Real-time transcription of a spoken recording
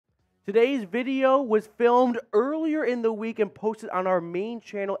Today's video was filmed earlier in the week and posted on our main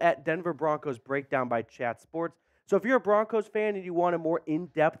channel at Denver Broncos Breakdown by Chat Sports. So if you're a Broncos fan and you want a more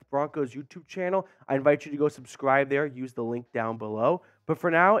in-depth Broncos YouTube channel, I invite you to go subscribe there. Use the link down below. But for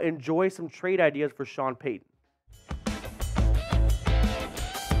now, enjoy some trade ideas for Sean Payton.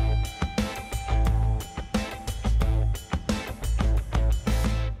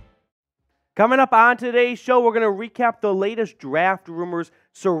 Coming up on today's show, we're going to recap the latest draft rumors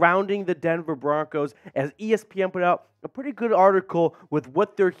surrounding the Denver Broncos as ESPN put out a pretty good article with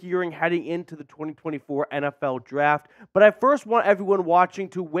what they're hearing heading into the 2024 NFL Draft. But I first want everyone watching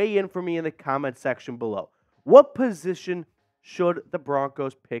to weigh in for me in the comment section below. What position should the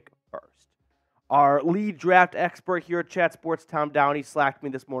Broncos pick first? Our lead draft expert here at Chat Sports, Tom Downey, slacked me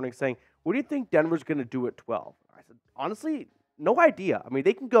this morning saying, what do you think Denver's going to do at 12? I said, honestly, no idea. I mean,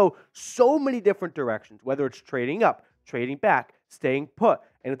 they can go so many different directions, whether it's trading up, trading back, staying put.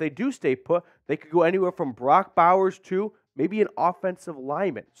 And if they do stay put, they could go anywhere from Brock Bowers to maybe an offensive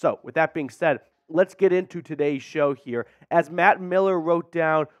lineman. So with that being said, let's get into today's show here. As Matt Miller wrote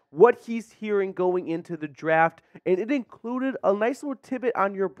down what he's hearing going into the draft, and it included a nice little tidbit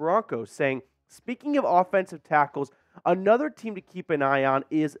on your Broncos saying, speaking of offensive tackles, another team to keep an eye on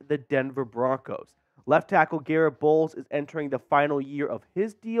is the Denver Broncos. Left tackle Garrett Bowles is entering the final year of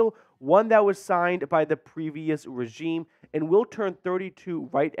his deal, one that was signed by the previous regime, and will turn 32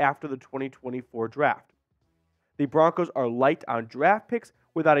 right after the 2024 draft. The Broncos are light on draft picks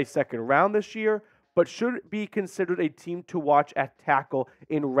without a second round this year, but should be considered a team to watch at tackle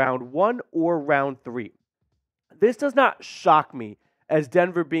in round 1 or round 3. This does not shock me as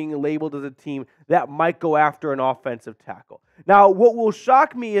Denver being labeled as a team that might go after an offensive tackle. Now, what will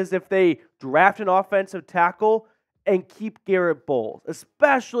shock me is if they draft an offensive tackle and keep Garrett Bowles,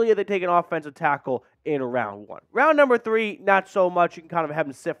 especially if they take an offensive tackle in round 1. Round number 3, not so much. You can kind of have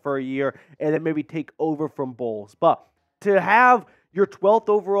him sit for a year and then maybe take over from Bowles. But to have your 12th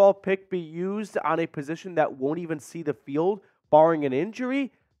overall pick be used on a position that won't even see the field, barring an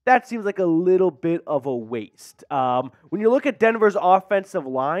injury, that seems like a little bit of a waste. When you look at Denver's offensive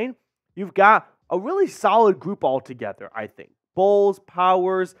line, you've got a really solid group altogether, I think. Bowles,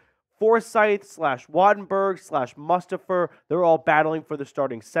 Powers, Forsythe / Wattenberg / Mustafer, they're all battling for the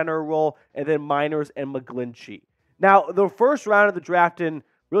starting center role, and then Miners and McGlinchey. Now, the first round of the draft and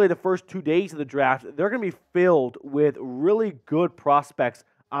really the first 2 days of the draft, they're going to be filled with really good prospects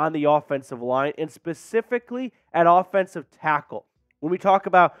on the offensive line, and specifically at offensive tackle. When we talk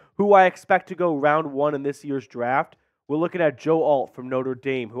about who I expect to go round 1 in this year's draft, we're looking at Joe Alt from Notre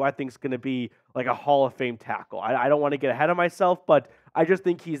Dame, who I think is going to be like a Hall of Fame tackle. I don't want to get ahead of myself, but I just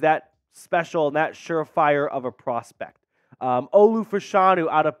think he's that special and that surefire of a prospect. Olu Fashanu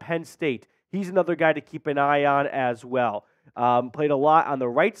out of Penn State, he's another guy to keep an eye on as well. Played a lot on the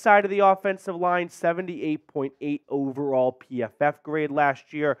right side of the offensive line, 78.8 overall PFF grade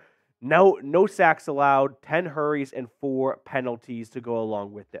last year. No sacks allowed, 10 hurries, and 4 penalties to go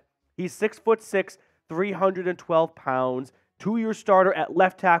along with it. He's 6'6", 312 pounds, 2-year starter at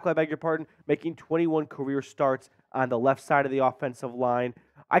left tackle, I beg your pardon, making 21 career starts on the left side of the offensive line.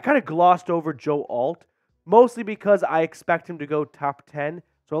 I kind of glossed over Joe Alt, mostly because I expect him to go top 10.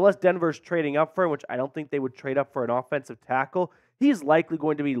 So unless Denver's trading up for him, which I don't think they would trade up for an offensive tackle, he's likely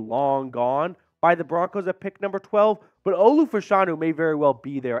going to be long gone by the Broncos at pick number 12, but Olu Fashanu may very well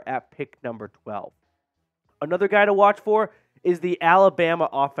be there at pick number 12. Another guy to watch for is the Alabama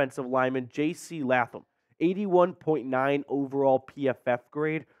offensive lineman J.C. Latham, 81.9 overall PFF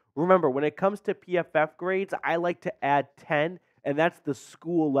grade. Remember, when it comes to PFF grades, I like to add 10, and that's the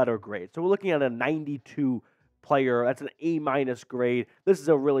school letter grade. So we're looking at a 92 player. That's an A- grade. This is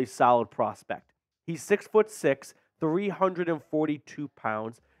a really solid prospect. He's 6'6", 342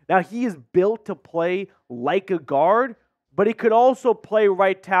 pounds. Now, he is built to play like a guard, but he could also play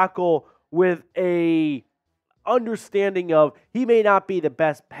right tackle with a understanding of he may not be the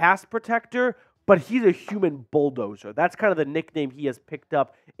best pass protector, but he's a human bulldozer. That's kind of the nickname he has picked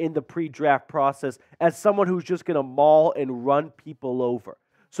up in the pre-draft process as someone who's just going to maul and run people over.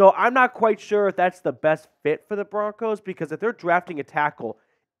 So I'm not quite sure if that's the best fit for the Broncos, because if they're drafting a tackle,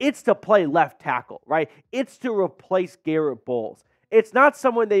 it's to play left tackle, right? It's to replace Garrett Bowles. It's not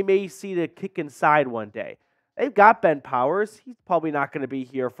someone they may see to kick inside one day. They've got Ben Powers. He's probably not going to be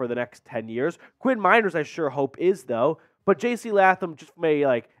here for the next 10 years. Quinn Miners, I sure hope, is, though. But J.C. Latham, just from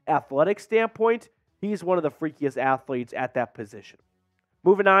a athletic standpoint, he's one of the freakiest athletes at that position.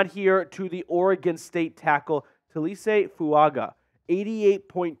 Moving on here to the Oregon State tackle, Talise Fuaga,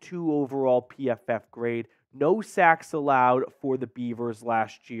 88.2 overall PFF grade. No sacks allowed for the Beavers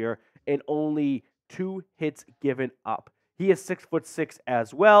last year, and only 2 hits given up. He is 6'6"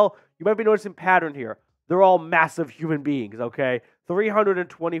 as well. you might be noticing a pattern here. They're all massive human beings, okay?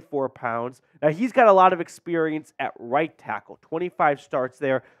 324 pounds. Now, he's got a lot of experience at right tackle, 25 starts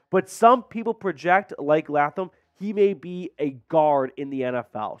there. But some people project, like Latham, he may be a guard in the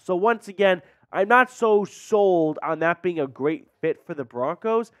NFL. So once again, I'm not so sold on that being a great fit for the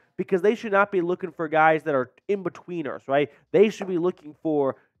Broncos because they should not be looking for guys that are in-betweeners, right? They should be looking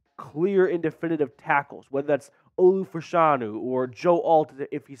for clear and definitive tackles, whether that's Olu Fashanu or Joe Alt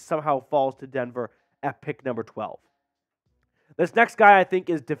if he somehow falls to Denver at pick number 12. This next guy I think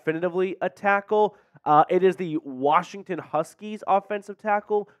is definitively a tackle. It is the Washington Huskies offensive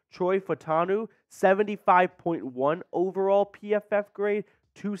tackle, Troy Fautanu, 75.1 overall PFF grade,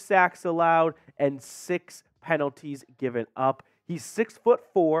 2 sacks allowed, and 6 penalties given up. He's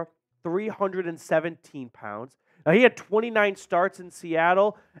 6'4", 317 pounds. Now, he had 29 starts in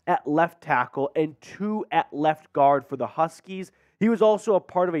Seattle at left tackle and 2 at left guard for the Huskies. He was also a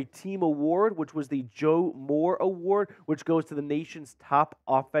part of a team award, which was the Joe Moore Award, which goes to the nation's top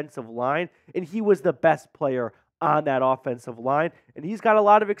offensive line, and he was the best player on that offensive line, and he's got a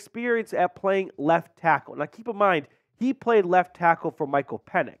lot of experience at playing left tackle. Now, keep in mind, he played left tackle for Michael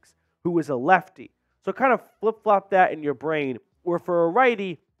Penix, who was a lefty. So kind of flip-flop that in your brain, where for a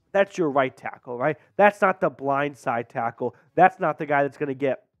righty, that's your right tackle, right? That's not the blind side tackle. That's not the guy that's going to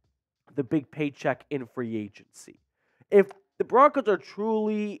get the big paycheck in free agency. If the Broncos are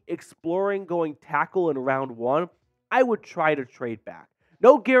truly exploring going tackle in round 1, I would try to trade back.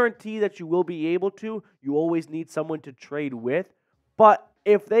 No guarantee that you will be able to. You always need someone to trade with. But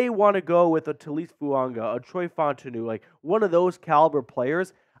if they want to go with a Talise Fuanga, a Troy Fautanu, like one of those caliber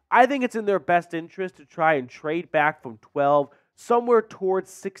players, I think it's in their best interest to try and trade back from 12 somewhere towards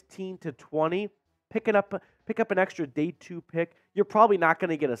 16 to 20, pick up an extra day 2 pick. You're probably not going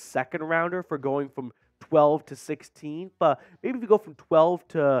to get a second rounder for going from 12 to 16, but maybe if you go from 12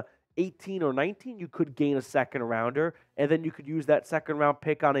 to 18 or 19, you could gain a second rounder, and then you could use that second round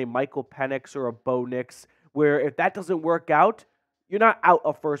pick on a Michael Penix or a Bo Nix, where if that doesn't work out, you're not out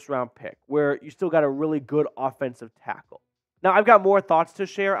a first round pick, where you still got a really good offensive tackle. Now, I've got more thoughts to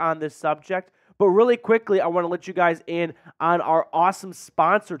share on this subject, but really quickly, I want to let you guys in on our awesome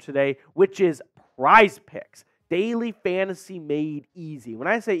sponsor today, which is Prize Picks. Daily fantasy made easy. When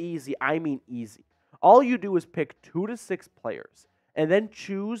I say easy, I mean easy. All you do is pick 2 to 6 players and then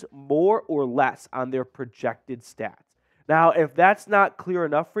choose more or less on their projected stats. Now, if that's not clear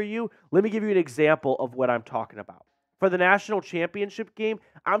enough for you, let me give you an example of what I'm talking about. For the national championship game,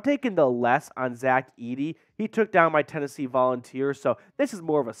 I'm taking the less on Zach Edey. He took down my Tennessee Volunteers, so this is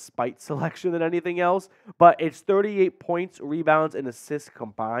more of a spite selection than anything else, but it's 38 points, rebounds, and assists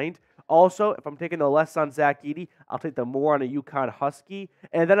combined. Also, if I'm taking the less on Zach Edey, I'll take the more on a UConn Husky.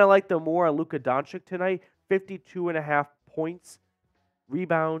 And then I like the more on Luka Doncic tonight, 52.5 points,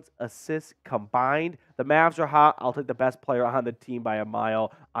 rebounds, assists combined. The Mavs are hot. I'll take the best player on the team by a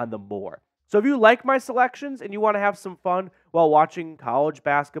mile on the more. So if you like my selections and you want to have some fun while watching college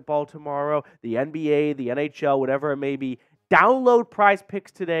basketball tomorrow, the NBA, the NHL, whatever it may be, download Prize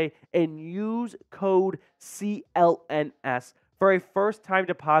Picks today and use code CLNS for a first-time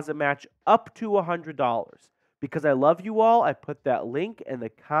deposit match up to $100. Because I love you all, I put that link in the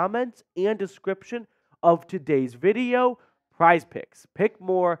comments and description of today's video. Prize Picks. Pick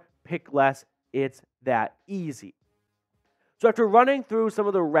more, pick less. It's that easy. So after running through some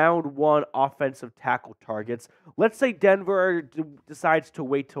of the round 1 offensive tackle targets, let's say Denver decides to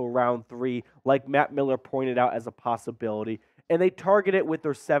wait till round 3, like Matt Miller pointed out as a possibility, and they target it with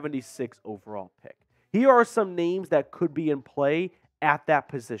their 76 overall pick. Here are some names that could be in play at that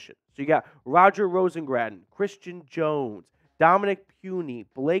position. So you got Roger Rosengraten, Christian Jones, Dominic Puny,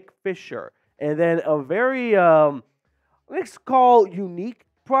 Blake Fisher, and then a very, let's call unique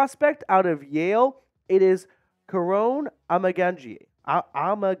prospect out of Yale. It is Karon Amaganji.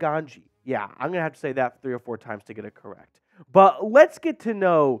 Yeah, I'm going to have to say that 3 or 4 times to get it correct. But let's get to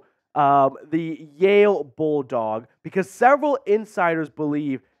know the Yale Bulldog, because several insiders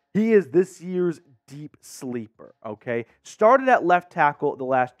believe he is this year's deep sleeper, okay? Started at left tackle the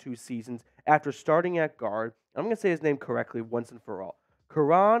last 2 seasons after starting at guard. I'm going to say his name correctly once and for all.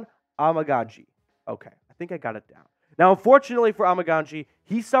 Karan Amaganji. Okay, I think I got it down. Now, unfortunately for Amaganji,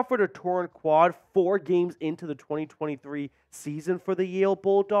 he suffered a torn quad 4 games into the 2023 season for the Yale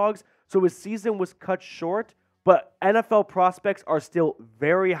Bulldogs, so his season was cut short, but NFL prospects are still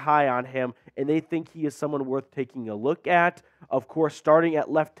very high on him, and they think he is someone worth taking a look at. Of course, starting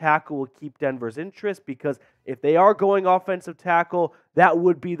at left tackle will keep Denver's interest, because if they are going offensive tackle, that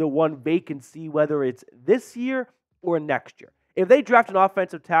would be the one vacancy, whether it's this year or next year. If they draft an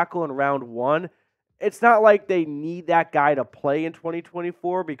offensive tackle in round 1, it's not like they need that guy to play in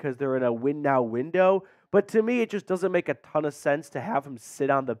 2024 because they're in a win-now window. But to me, it just doesn't make a ton of sense to have him sit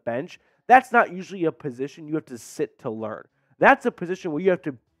on the bench. That's not usually a position you have to sit to learn. That's a position where you have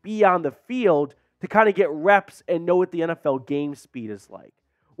to be on the field to kind of get reps and know what the NFL game speed is like.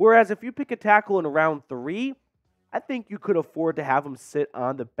 Whereas if you pick a tackle in round 3, I think you could afford to have him sit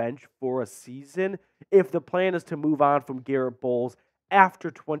on the bench for a season if the plan is to move on from Garrett Bowles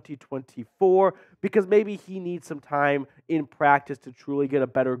after 2024, because maybe he needs some time in practice to truly get a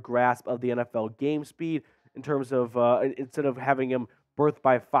better grasp of the NFL game speed in terms of instead of having him birth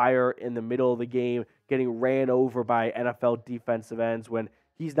by fire in the middle of the game, getting ran over by NFL defensive ends when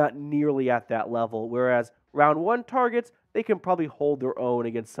he's not nearly at that level. Whereas round 1 targets, they can probably hold their own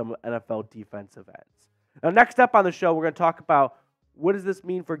against some NFL defensive ends. Now, next up on the show, we're going to talk about what does this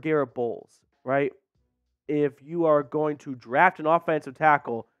mean for Garrett Bowles, right? If you are going to draft an offensive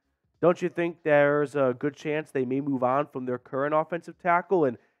tackle, don't you think there's a good chance they may move on from their current offensive tackle?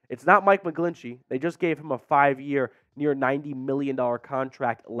 And it's not Mike McGlinchey. They just gave him a 5-year, near $90 million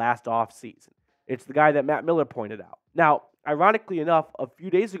contract last offseason. It's the guy that Matt Miller pointed out. Now, ironically enough, a few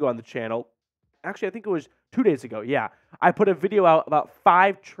days ago on the channel, actually, I think it was 2 days ago, I put a video out about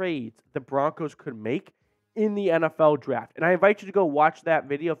 5 trades the Broncos could make in the NFL draft. And I invite you to go watch that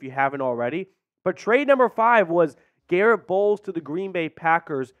video if you haven't already. But trade number 5 was Garrett Bowles to the Green Bay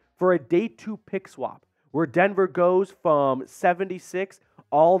Packers for a day 2 pick swap, where Denver goes from 76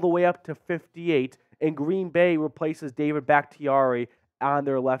 all the way up to 58, and Green Bay replaces David Bakhtiari on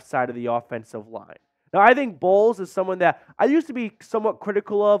their left side of the offensive line. Now, I think Bowles is someone that I used to be somewhat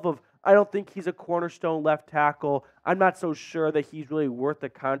critical of I don't think he's a cornerstone left tackle. I'm not so sure that he's really worth the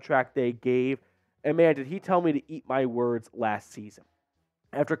contract they gave. And man, did he tell me to eat my words last season.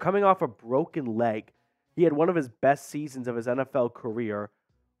 After coming off a broken leg, he had one of his best seasons of his NFL career,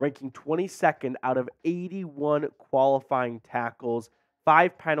 ranking 22nd out of 81 qualifying tackles,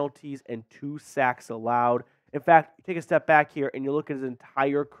 5 penalties, and 2 sacks allowed. In fact, you take a step back here and you look at his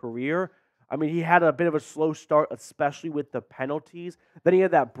entire career. I mean, he had a bit of a slow start, especially with the penalties. Then he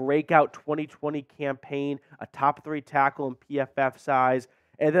had that breakout 2020 campaign, a top 3 tackle in PFF size.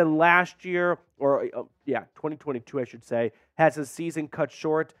 And then last year, 2022, I should say, has his season cut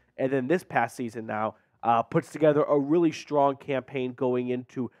short. And then this past season now puts together a really strong campaign going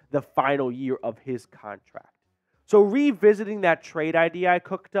into the final year of his contract. So revisiting that trade idea I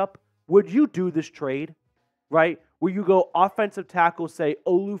cooked up, would you do this trade, right? Where you go offensive tackle, say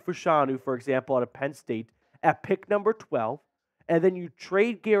Olu Fashanu, for example, out of Penn State, at pick number 12, and then you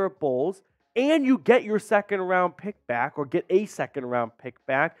trade Garrett Bowles, and you get your second-round pick back, or get a second-round pick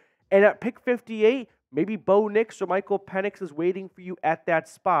back, and at pick 58, maybe Bo Nix or Michael Penix is waiting for you at that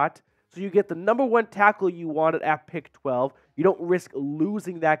spot, so you get the number 1 tackle you wanted at pick 12. You don't risk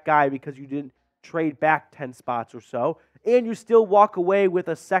losing that guy because you didn't trade back 10 spots or so, and you still walk away with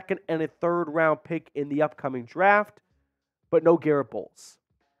a second and a third-round pick in the upcoming draft, but no Garrett Bowles.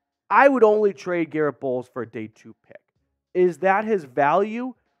 I would only trade Garrett Bowles for a day 2 pick. Is that his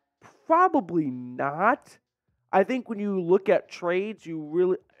value? Probably not. I think when you look at trades, you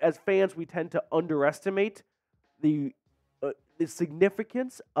really, as fans, we tend to underestimate the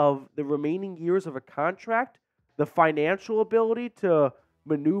significance of the remaining years of a contract, the financial ability to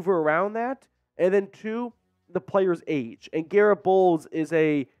maneuver around that, and then 2, the player's age. And Garrett Bowles is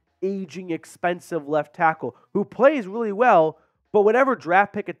a aging, expensive left tackle who plays really well, but whatever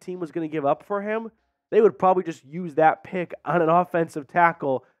draft pick a team was going to give up for him, they would probably just use that pick on an offensive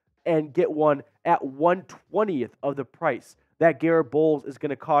tackle and get one at 1/20th of the price that Garrett Bowles is going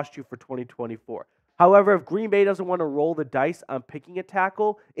to cost you for 2024. However, if Green Bay doesn't want to roll the dice on picking a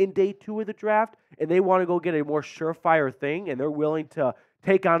tackle in day 2 of the draft, and they want to go get a more surefire thing, and they're willing to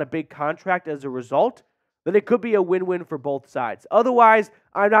take on a big contract as a result, then it could be a win-win for both sides. Otherwise,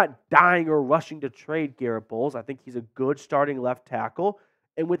 I'm not dying or rushing to trade Garrett Bowles. I think he's a good starting left tackle.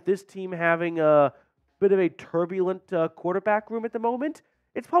 And with this team having a bit of a turbulent quarterback room at the moment,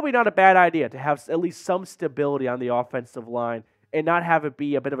 it's probably not a bad idea to have at least some stability on the offensive line and not have it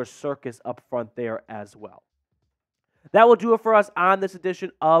be a bit of a circus up front there as well. That will do it for us on this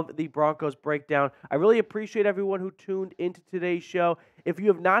edition of the Broncos Breakdown. I really appreciate everyone who tuned into today's show. If you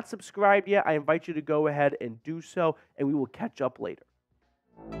have not subscribed yet, I invite you to go ahead and do so, and we will catch up later.